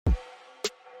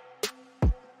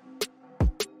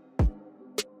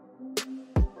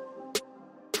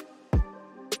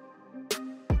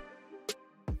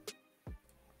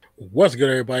What's good,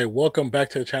 everybody? Welcome back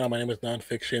to the channel. My name is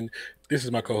Nonfiction. This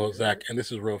is my co-host Zach, and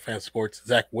this is Real Fan Sports.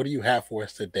 Zach, what do you have for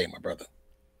us today, my brother?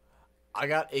 I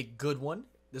got a good one.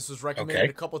 This was recommended Okay.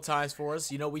 a couple times for us.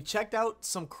 You know, we checked out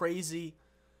some crazy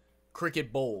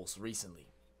cricket bowls recently,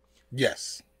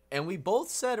 Yes. and we both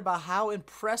said about how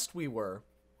impressed we were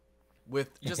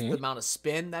with just the Hmm. amount of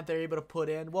spin that they're able to put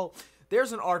in. Well,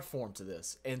 there's an art form to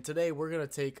this, and today we're gonna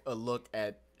take a look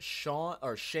at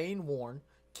Shane Warne,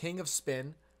 King of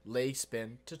Spin leg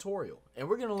spin tutorial, and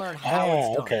we're gonna learn how it's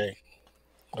Oh, done. okay.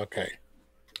 Okay.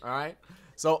 All right,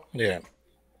 so Yeah.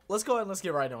 let's go ahead and let's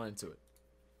get right on into it.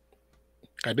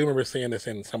 I do remember seeing this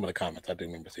in some of the comments. I do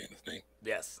remember seeing this name.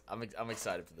 Yes, I'm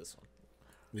excited for this one.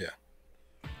 Yeah.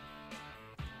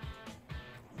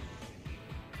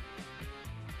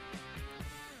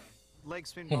 Leg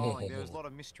spin bowling. There's a lot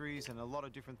of mysteries and a lot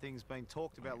of different things being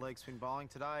talked about leg spin bowling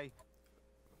today.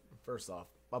 First off,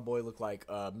 my boy looked like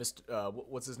Mr.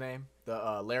 What's his name?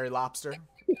 The Larry Lobster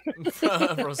from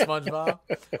SpongeBob.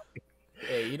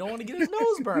 Hey, you don't want to get his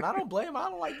nose burned. I don't blame him. I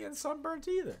don't like getting sunburnt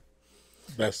either.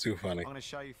 That's too funny. I'm going to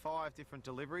show you 5 different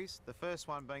deliveries. The first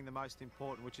one being the most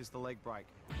important, which is the leg break.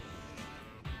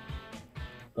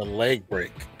 The leg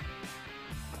break.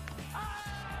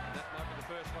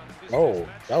 Oh,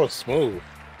 that was smooth.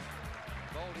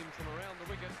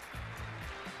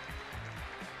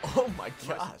 Oh my The most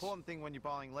gosh. important thing when you're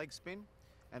bowling leg spin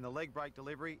and the leg break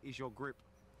delivery is your grip.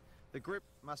 The grip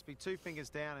must be 2 fingers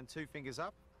down and 2 fingers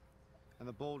up, and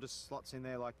the ball just slots in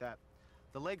there like that.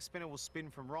 The leg spinner will spin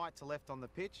from right to left on the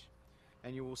pitch,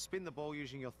 and you will spin the ball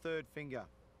using your 3rd finger,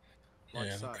 like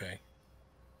Yeah, so. okay.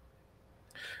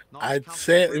 Nice, I comfortable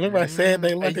said, grip. remember I said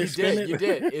they let And they you spin did, it? you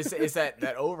did. It's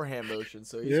that overhand motion.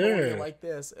 So he's holding Yeah. it like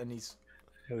this, and he's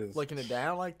It is flicking it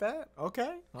down like that.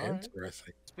 Okay, all right.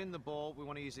 interesting. Spin the ball. We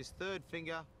want to use this 3rd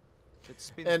finger that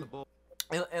spins And the ball.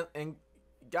 And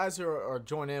guys who are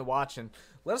joining in watching,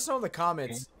 let us know in the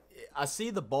comments. I see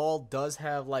the ball does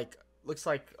have like looks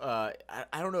like I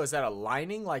don't know, is that a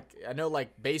lining? Like I know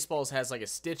like baseballs has like a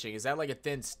stitching. Is that like a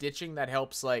thin stitching that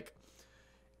helps like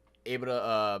able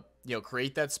to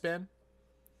create that spin?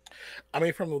 I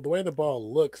mean, from the way the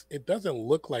ball looks, it doesn't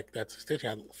look like that's stitching.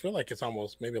 I feel like it's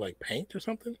almost maybe like paint or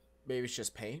something. Maybe it's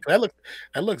just paint. That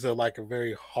looks like a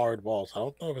very hard ball. So I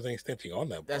don't know if there's any stitching on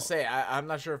that That's ball. it. I'm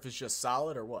not sure if it's just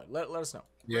solid or what. Let us know.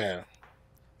 Yeah.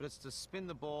 But it's to spin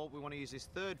the ball. We want to use this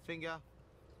 3rd finger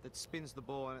that spins the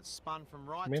ball, and it's spun from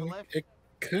I right to mean, left, it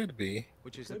could be.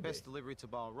 which is the could best be. delivery to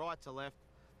bowl. Right to left.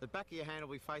 The back of your hand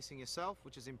will be facing yourself,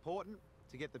 which is important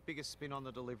to get the biggest spin on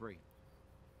the delivery.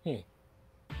 Hmm.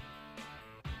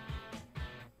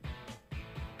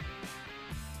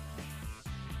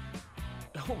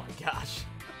 Oh my gosh.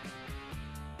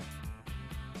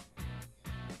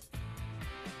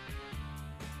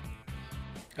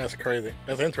 That's crazy.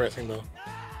 That's interesting though.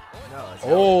 No, it's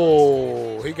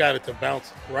Oh, he got it to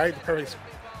bounce right,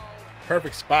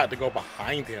 perfect spot to go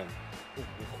behind him,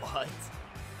 what?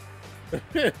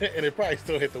 and it probably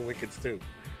still hit the wickets too.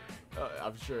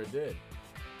 I'm sure it did.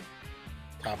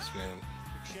 Top spin.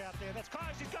 Shout there. That's close.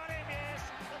 He's got him. Yes.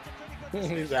 That's a pretty good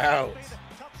decision. He's out. Be the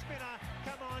top spinner.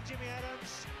 Come on, Jimmy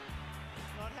Adams.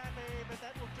 Not happy, but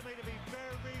that looked to me to be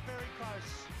very, very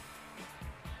close.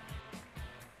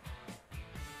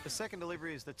 The second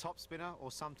delivery is the top spinner,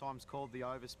 or sometimes called the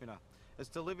over spinner. It's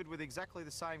delivered with exactly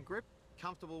the same grip,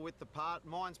 comfortable with the part.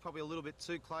 Mine's probably a little bit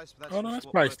too close, but that's, Oh, no, just that's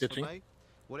what probably works stitching. for me.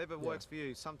 Whatever works for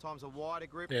you. Sometimes a wider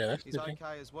grip Yeah, that's is stitching.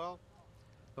 okay as well.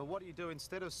 But what you do,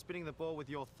 instead of spinning the ball with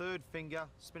your 3rd finger,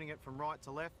 spinning it from right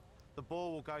to left, the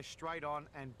ball will go straight on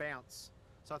and bounce.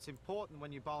 So it's important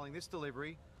when you're bowling this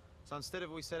delivery. So instead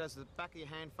of, we said, as the back of your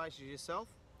hand faces yourself,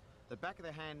 the back of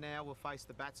the hand now will face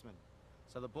the batsman.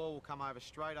 So the ball will come over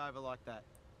straight over like that.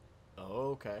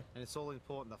 Oh, okay. And it's all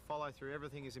important. The follow through,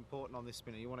 everything is important on this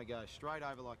spinner. You want to go straight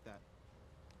over like that.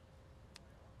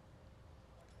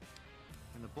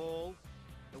 And the ball,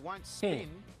 it won't spin,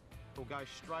 it'll go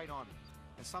straight on.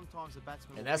 And sometimes the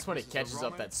batsman And will that's think when this it is a catches up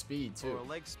wronger that speed or too. a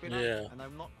leg spinner, Yeah. and they're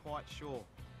not quite sure.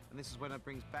 And this is when it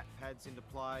brings bat pads into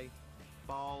play,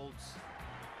 folds.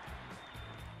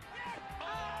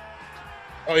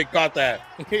 Oh, he caught that.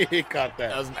 He caught That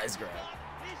that. was a nice grab.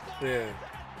 Yeah.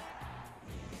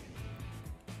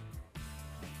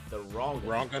 The wrong one.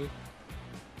 Wrong gun.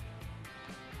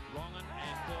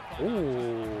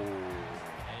 Ooh.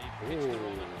 Ooh.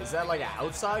 Is that like an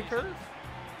outside curve?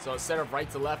 So instead of right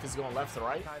to left, it's going left to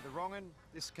right? Okay, the wrong end,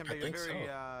 this can I be a think very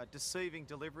so. deceiving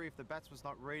delivery. If the batsman's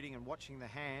not reading and watching the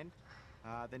hand,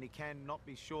 then he can not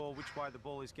be sure which way the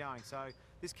ball is going. So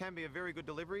this can be a very good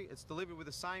delivery. It's delivered with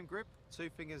the same grip, 2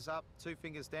 fingers up, 2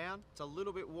 fingers down. It's a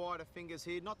little bit wider fingers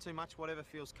here, not too much, whatever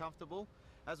feels comfortable.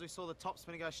 As we saw the top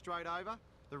spinner go straight over,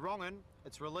 the wrong one,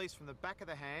 it's released from the back of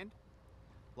the hand,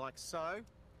 like so.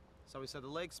 So we said the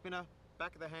leg spinner,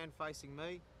 back of the hand facing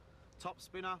me, top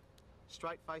spinner,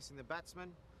 straight facing the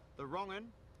batsman. The wrong one,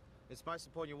 it's most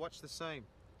important you watch the seam.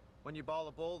 When you bowl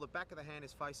the ball, the back of the hand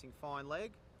is facing fine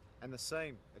leg, and the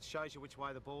seam, it shows you which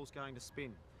way the ball's going to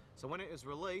spin. So when it is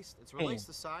released, it's released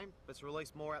the same, but it's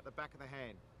released more out the back of the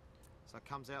hand. So it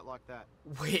comes out like that.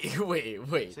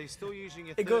 Wait. So you're still using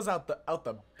your It goes out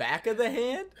the back of the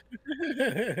hand?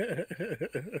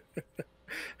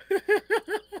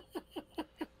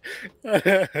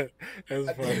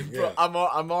 That's funny. Bro, Yeah.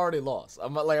 I'm already lost.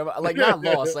 I'm like not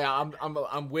lost. Like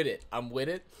I'm with it. I'm with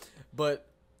it. But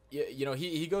you know,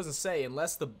 he goes and say,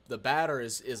 unless the batter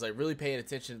is like really paying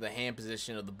attention to the hand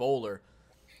position of the bowler,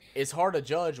 it's hard to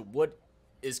judge what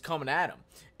is coming at him.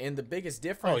 And the biggest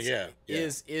difference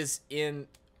is in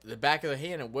the back of the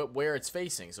hand and where it's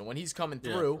facing. So when he's coming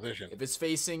through, if it's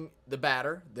facing the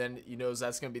batter, then you know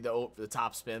that's going to be the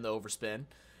top spin, the overspin.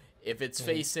 If it's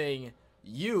facing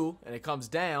you and it comes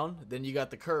down, then you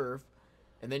got the curve,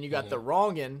 and then you got the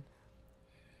wrong end,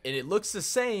 and it looks the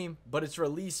same, but it's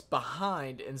released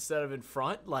behind instead of in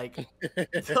front. Like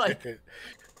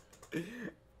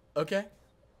okay.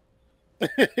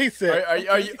 He said,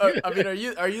 Are you? I mean, are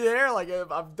you there? Like,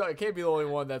 I can't be the only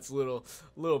one that's a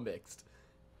little mixed.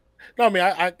 No, I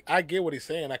mean, I get what he's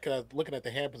saying. I was looking at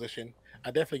the hand position. I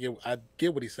definitely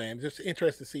get what he's saying. It's just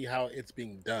interesting to see how it's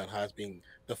being done, how it's being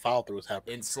the follow through is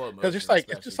happening In slow motion. Because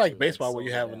it's just like baseball where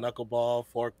you have a knuckleball,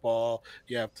 forkball.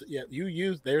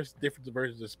 There's different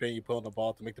versions of spin you put on the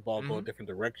ball to make the ball go a different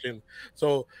direction.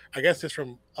 So I guess just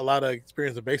from a lot of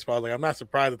experience of baseball, like I'm not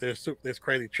surprised that there's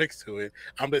crazy tricks to it.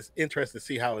 I'm just interested to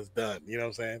see how it's done. You know what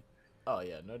I'm saying? Oh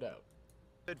yeah, no doubt.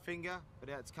 Third finger, but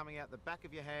it's coming out the back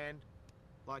of your hand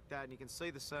like that, and you can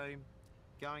see the seam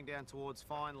going down towards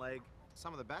fine leg.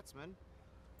 Some of the batsmen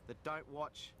that don't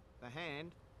watch the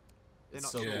hand, they're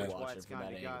not sure which way it's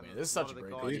going to go. This is such a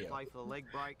great video. Play for the leg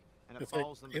break, and it It's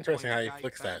bowls them interesting how he between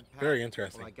flicks gate, bat, that. and pad. Very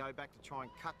interesting. Or they go back to try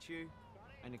and cut you,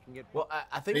 and it can get. Well,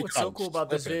 I think what's so cool about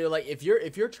this video, like if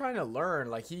you're trying to learn,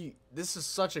 like this is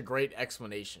such a great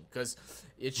explanation because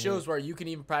it shows where you can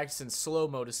even practice in slow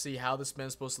mo to see how the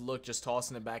spin's supposed to look, just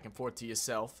tossing it back and forth to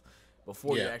yourself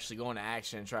before you actually go into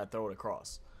action and try to throw it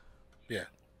across. Yeah.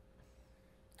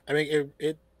 I mean,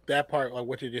 it that part, like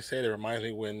what you just said, it reminds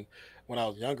me when I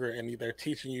was younger and they're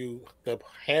teaching you the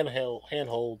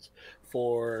handholds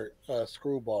for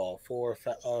screwball, for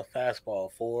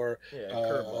fastball, for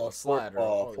curveball, slider,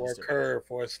 forkball, for a curve,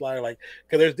 for a slider, like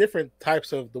because there's different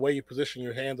types of the way you position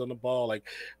your hands on the ball, like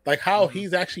how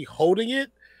he's actually holding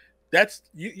it. That's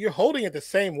you're holding it the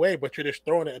same way, but you're just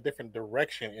throwing it a different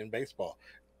direction in baseball.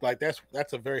 Like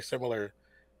that's a very similar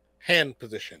hand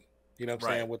position. You know what I'm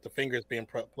saying? With the fingers being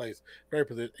placed. Very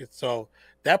position. So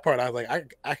that part, I was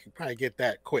like, I could probably get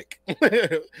that quick.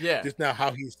 Yeah. Just now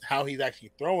how he's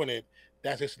actually throwing it,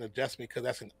 that's just an adjustment because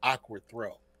that's an awkward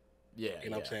throw. Yeah.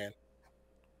 You know what I'm saying?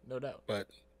 No doubt. But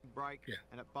break,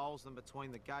 and it bowls them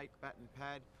between the gate, bat and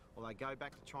pad, or they go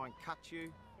back to try and cut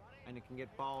you, and it can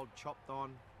get bowled, chopped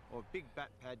on, or a big bat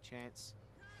pad chance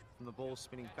from the ball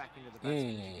spinning back into the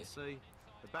batsman. As you can see.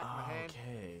 The back of the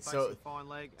hand, so fine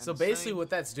leg, and so basically what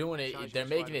that's doing, they're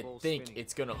making it think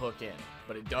it's gonna hook in,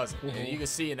 but it doesn't. And you can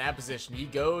see in that position, he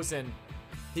goes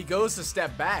to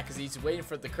step back because he's waiting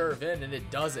for the curve in, and it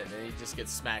doesn't, and he just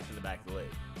gets smacked in the back of the leg.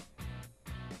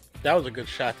 that was a good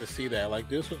shot to see that. Like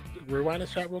this, rewind the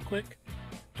shot real quick.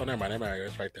 Oh, never mind.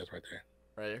 It's right there. It's right there.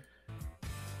 Right here.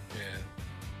 Yeah.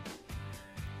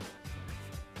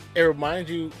 It reminds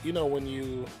you, when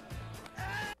you.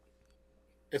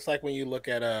 It's like when you look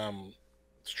at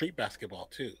street basketball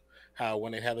too. How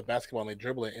when they have the basketball and they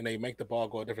dribble it and they make the ball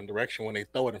go a different direction when they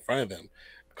throw it in front of them.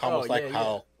 Almost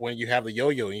how when you have the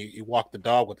yo-yo and you walk the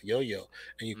dog with the yo-yo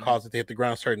and you cause it to hit the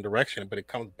ground a certain direction, but it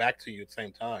comes back to you at the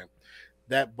same time.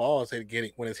 That ball is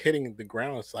when it's hitting the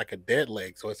ground, it's like a dead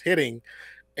leg. So it's hitting,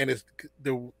 and it's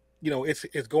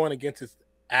going against its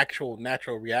actual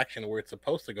natural reaction where it's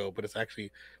supposed to go, but it's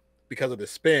actually because of the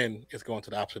spin, it's going to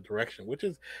the opposite direction, which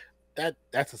is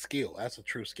that's a skill. That's a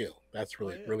true skill. That's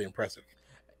really impressive.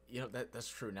 That's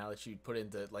true. Now that you put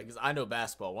into I know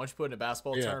basketball. Once you put into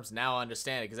basketball terms, now I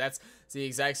understand it because that's the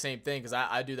exact same thing. Because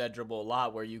I do that dribble a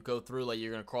lot where you go through like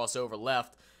you're gonna cross over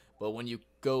left, but when you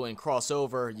go and cross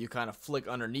over, you kind of flick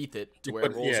underneath it to where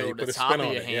it rolls over the top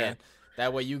of your hand.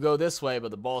 That way you go this way,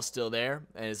 but the ball's still there,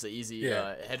 and it's an easy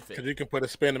head fake. Because you can put a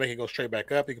spin to make it go straight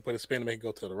back up. You can put a spin to make it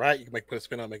go to the right. You can put a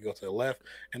spin on to make it go to the left.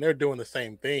 And they're doing the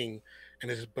same thing.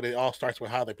 But it all starts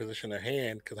with how they position their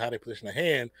hand. Because how they position their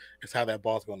hand is how that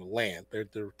ball's going to land. They're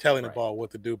telling the ball what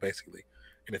to do, basically.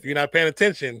 And if you're not paying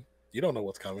attention, you don't know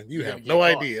what's coming. You have no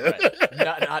caught, idea.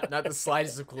 Right. Not the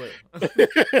slightest clue.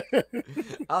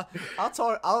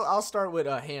 I'll start with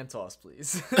a hand toss,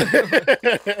 please.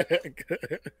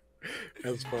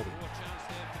 That's funny.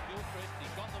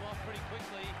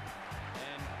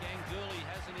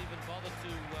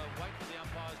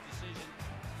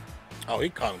 Oh, he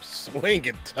caught him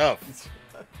swinging tough.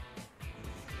 The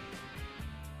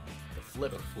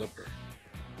flipper.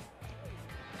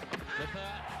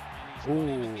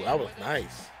 Ooh, that was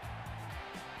nice.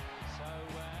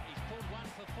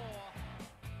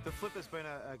 The flipper's been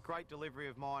a great delivery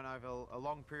of mine over a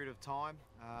long period of time.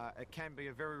 It can be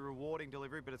a very rewarding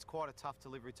delivery, but it's quite a tough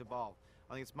delivery to bowl.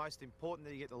 I think it's most important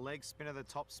that you get the leg spinner, the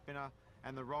top spinner,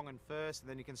 and the wrong and first, and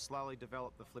then you can slowly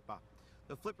develop the flipper.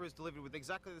 The flipper is delivered with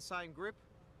exactly the same grip,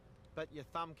 but your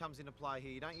thumb comes into play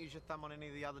here. You don't use your thumb on any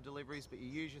of the other deliveries, but you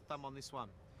use your thumb on this one.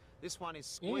 This one is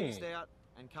squeezed out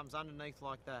and comes underneath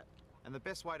like that. And the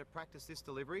best way to practice this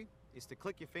delivery is to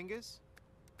click your fingers.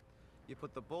 You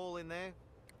put the ball in there,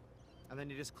 and then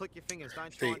you just click your fingers.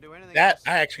 Don't try and do anything that else.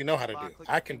 I actually know how to do.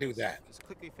 I can do that. Just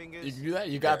click your fingers. You can do that?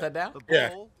 You got that down?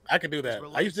 Yeah, I can do that.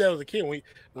 I used to do that as a kid. When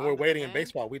we're waiting in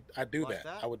baseball, I do like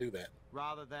that. I would do that.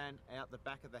 Rather than out the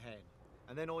back of the hand.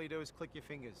 And then all you do is click your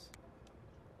fingers.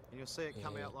 And you'll see it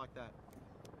come out like that.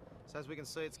 So as we can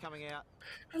see, it's coming out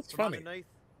from underneath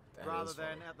rather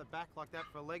than out the back like that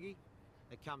for a leggy.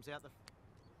 It comes out the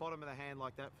bottom of the hand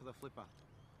like that for the flipper.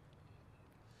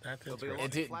 That's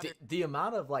the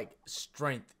amount of like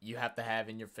strength you have to have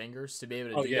in your fingers to be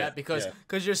able to do that because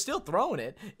you're still throwing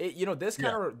it.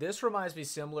 This reminds me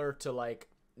similar to like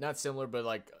not similar but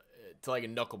like to like a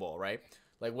knuckleball, right?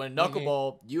 Like when a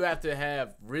knuckleball, you have to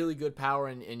have really good power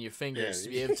in your fingers to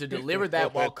be able to deliver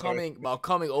that while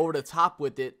coming over the top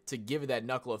with it to give it that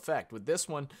knuckle effect. With this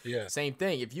one, same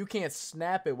thing. If you can't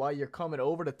snap it while you're coming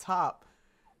over the top,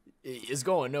 it's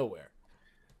going nowhere.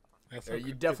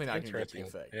 You're definitely not going to get the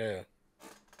effect. Yeah.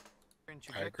 In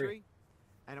trajectory,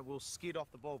 and it will skid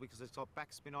off the ball because it's got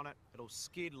backspin on it. It'll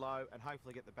skid low and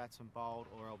hopefully get the batsman bowled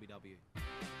or LBW.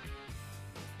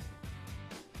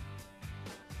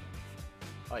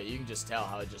 Oh, you can just tell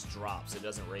how it just drops. It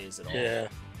doesn't raise at all. Yeah.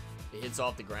 It hits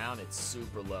off the ground. It's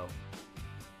super low.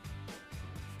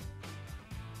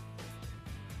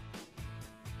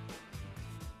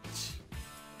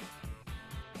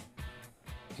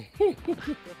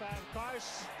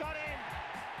 Close, got in.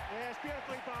 Yes,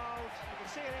 beautifully bowled. You can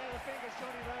see it out of the fingers.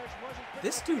 Johnny Rose wasn't.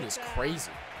 This dude is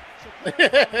crazy.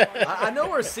 I know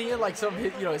we're seeing like some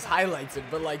his highlights,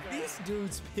 but like these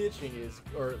dudes pitching is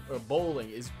or bowling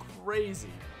is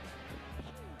crazy.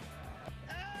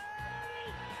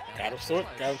 Got him slipping.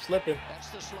 That's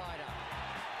the slider.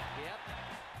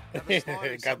 Yep. The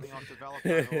slider is something I've developed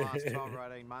over the last 12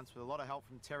 or 18 months with a lot of help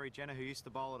from Terry Jenner, who used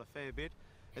to bowl it a fair bit.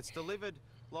 It's delivered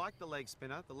like the leg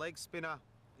spinner. The leg spinner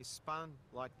is spun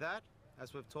like that,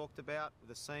 as we've talked about, with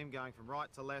the seam going from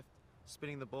right to left,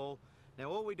 spinning the ball. Now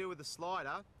all we do with the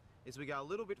slider is we go a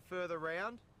little bit further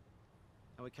round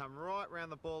and we come right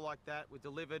round the ball like that. We're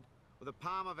delivered with the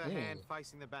palm of our hand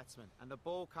facing the batsman and the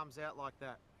ball comes out like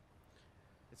that.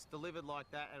 It's delivered like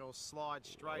that and it'll slide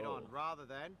straight on rather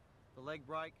than the leg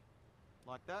break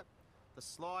like that. The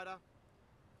slider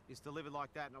is delivered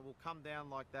like that and it will come down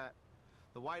like that.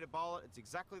 The way to bowl it, it's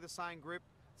exactly the same grip.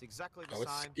 It's exactly the same.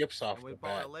 It skips off and we the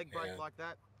bowl bat. a leg break like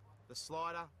that. The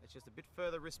slider, it's just a bit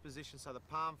further wrist position so the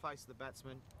palm faces the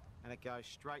batsman and it goes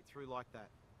straight through like that.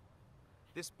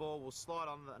 This ball will slide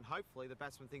on and hopefully the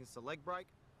batsman thinks it's a leg break.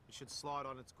 It should slide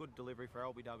on. It's good delivery for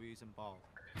LBWs and bowl.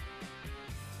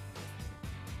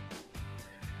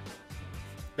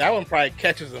 That one probably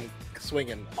catches them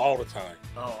swinging all the time.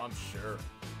 Oh, I'm sure.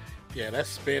 Yeah, that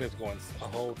spin is going a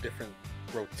whole different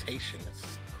rotation.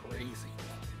 It's crazy.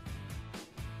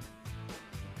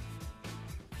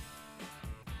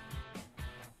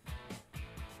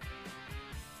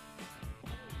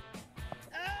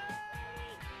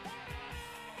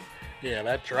 Yeah,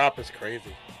 that drop is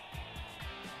crazy.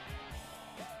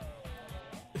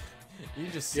 You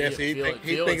just he thinks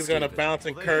it's going to bounce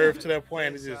and curve to that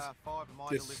point. It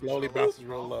just slowly bounces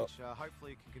real low. Which,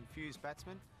 hopefully can confuse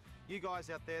batsmen. You guys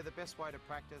out there, the best way to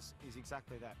practice is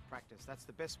exactly that, practice. That's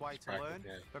the best way to learn,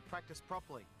 but practice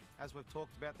properly. As we've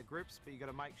talked about the grips, but you've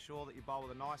got to make sure that you bowl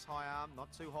with a nice high arm,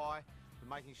 not too high, but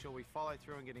making sure we follow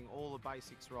through and getting all the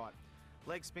basics right.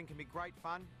 Leg spin can be great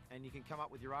fun, and you can come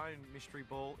up with your own mystery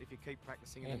ball if you keep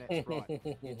practicing in the nets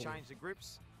right. You change the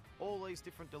grips. All these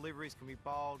different deliveries can be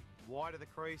bowled wide of the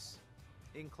crease,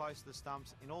 in close to the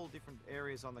stumps, in all different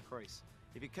areas on the crease.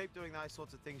 If you keep doing those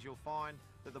sorts of things, you'll find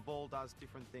that the ball does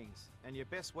different things. And your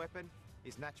best weapon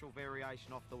is natural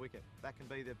variation off the wicket. That can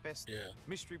be the best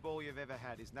mystery ball you've ever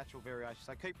had, is natural variation.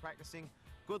 So keep practicing.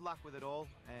 Good luck with it all,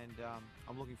 and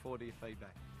I'm looking forward to your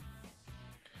feedback.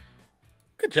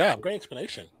 Good job. Great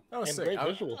explanation. Oh, and sick. Great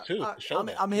visuals too.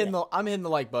 I'm hitting the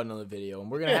like button on the video, and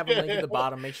we're gonna have a link at the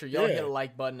bottom. Make sure y'all hit a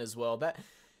like button as well.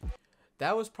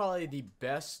 That was probably the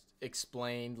best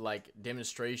explained like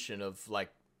demonstration of like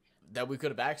that we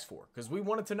could have asked for, because we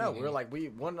wanted to know. We were like, we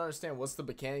wanted to understand what's the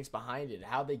mechanics behind it,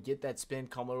 how they get that spin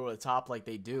come over the top like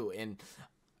they do, and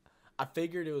I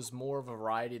figured it was more of a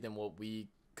variety than what we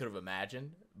could have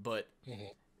imagined, but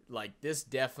like this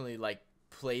definitely like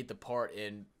played the part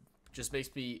and just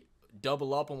makes me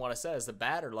double up on what I said as the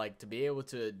batter. Like, to be able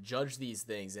to judge these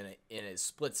things in a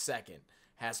split second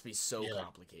has to be so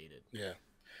complicated. Yeah,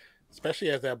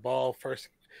 especially as that ball first,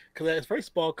 because as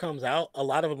first ball comes out, a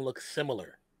lot of them look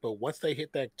similar, but once they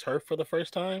hit that turf for the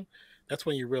first time, that's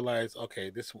when you realize, okay,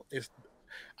 this is.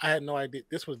 I had no idea.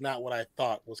 This was not what I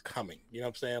thought was coming. You know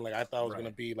what I'm saying? Like, I thought it was going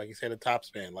to be, like you said, a top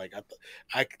spin. Like,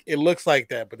 it looks like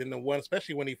that. But then the one,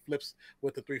 especially when he flips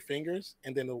with the 3 fingers,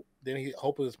 and then he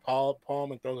opens his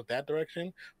palm and throws it that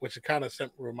direction, which it kind of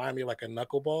remind me of like a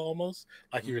knuckleball almost,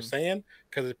 like you were saying,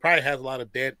 because it probably has a lot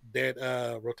of dead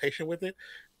rotation with it.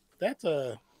 That's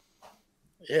that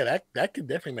could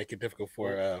definitely make it difficult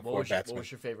for a batsman. What was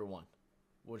your favorite one?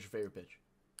 What was your favorite pitch?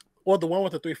 Well, the one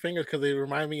with the 3 fingers, because they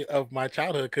remind me of my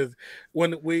childhood. Because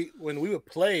when we would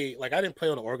play, like, I didn't play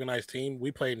on an organized team. We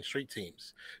played in street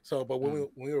teams. So, but when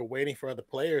we were waiting for other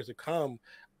players to come,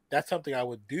 that's something I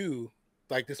would do,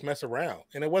 like, just mess around.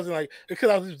 And it wasn't like, because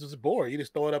I was just bored. You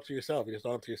just throw it up to yourself.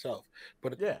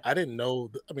 But I didn't know.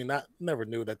 I mean, never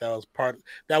knew that was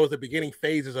that was the beginning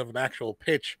phases of an actual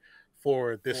pitch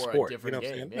for this sport. You know what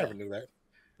I'm saying? Never knew that.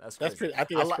 That's pretty. I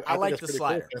like the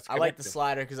slider. I like the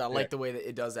slider because I like the way that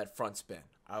it does that front spin.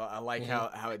 I like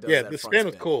how it does. Yeah, the spin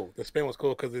was cool. The spin was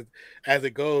cool because as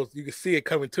it goes, you can see it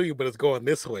coming to you, but it's going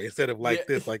this way instead of like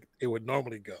this, like it would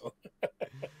normally go.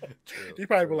 You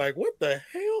probably be like, "What the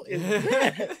hell is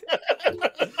that?"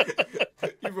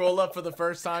 You roll up for the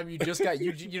first time. You just got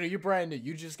you're brand new.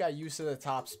 You just got used to the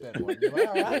top spin. You're like,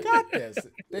 I got this.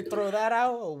 They throw that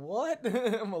out. What? I'm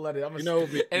gonna let it.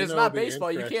 And it's not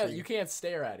baseball. You can't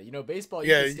stare at it. Baseball.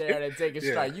 You can stare at it and take a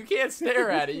strike. You can't stare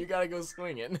at it. You gotta go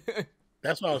swinging.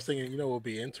 That's what I was thinking. What would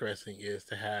be interesting is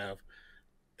to have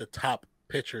the top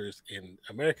pitchers in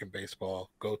American baseball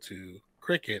go to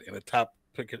cricket, and the top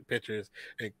pitchers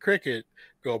in cricket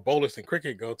bowlers in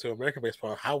cricket go to American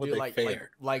baseball. How would they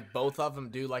fare? Like both of them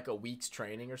do like a week's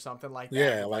training or something like that.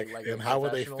 Yeah, like and how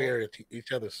would they fare to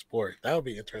each other's sport? That would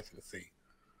be interesting to see.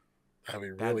 That'd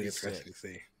be really interesting to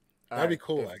see. That'd be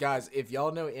cool, guys. If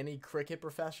y'all know any cricket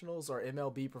professionals or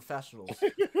MLB professionals,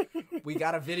 we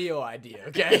got a video idea.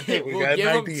 Okay,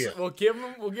 we'll give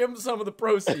them some of the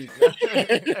proceeds.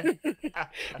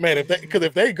 Man,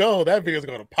 if they go, that video's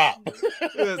gonna pop.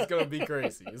 It's gonna be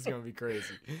crazy.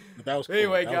 That was cool.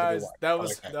 Anyway, guys, that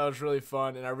was really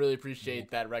fun, and I really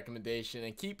appreciate that recommendation.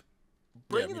 And keep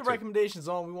bringing the recommendations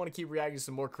on. We want to keep reacting to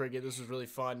some more cricket. This was really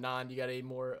fun. Nan, you got any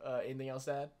more? Anything else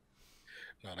to add?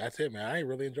 No, that's it, man. I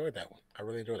really enjoyed that one. I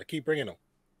really enjoyed it. Keep bringing them.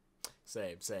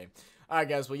 Same. All right,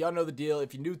 guys. Well, y'all know the deal.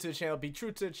 If you're new to the channel, be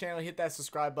true to the channel. Hit that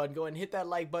subscribe button. Go ahead and hit that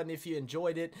like button if you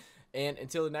enjoyed it. And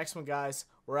until the next one, guys,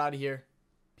 we're out of here.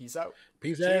 Peace out.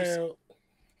 Peace out.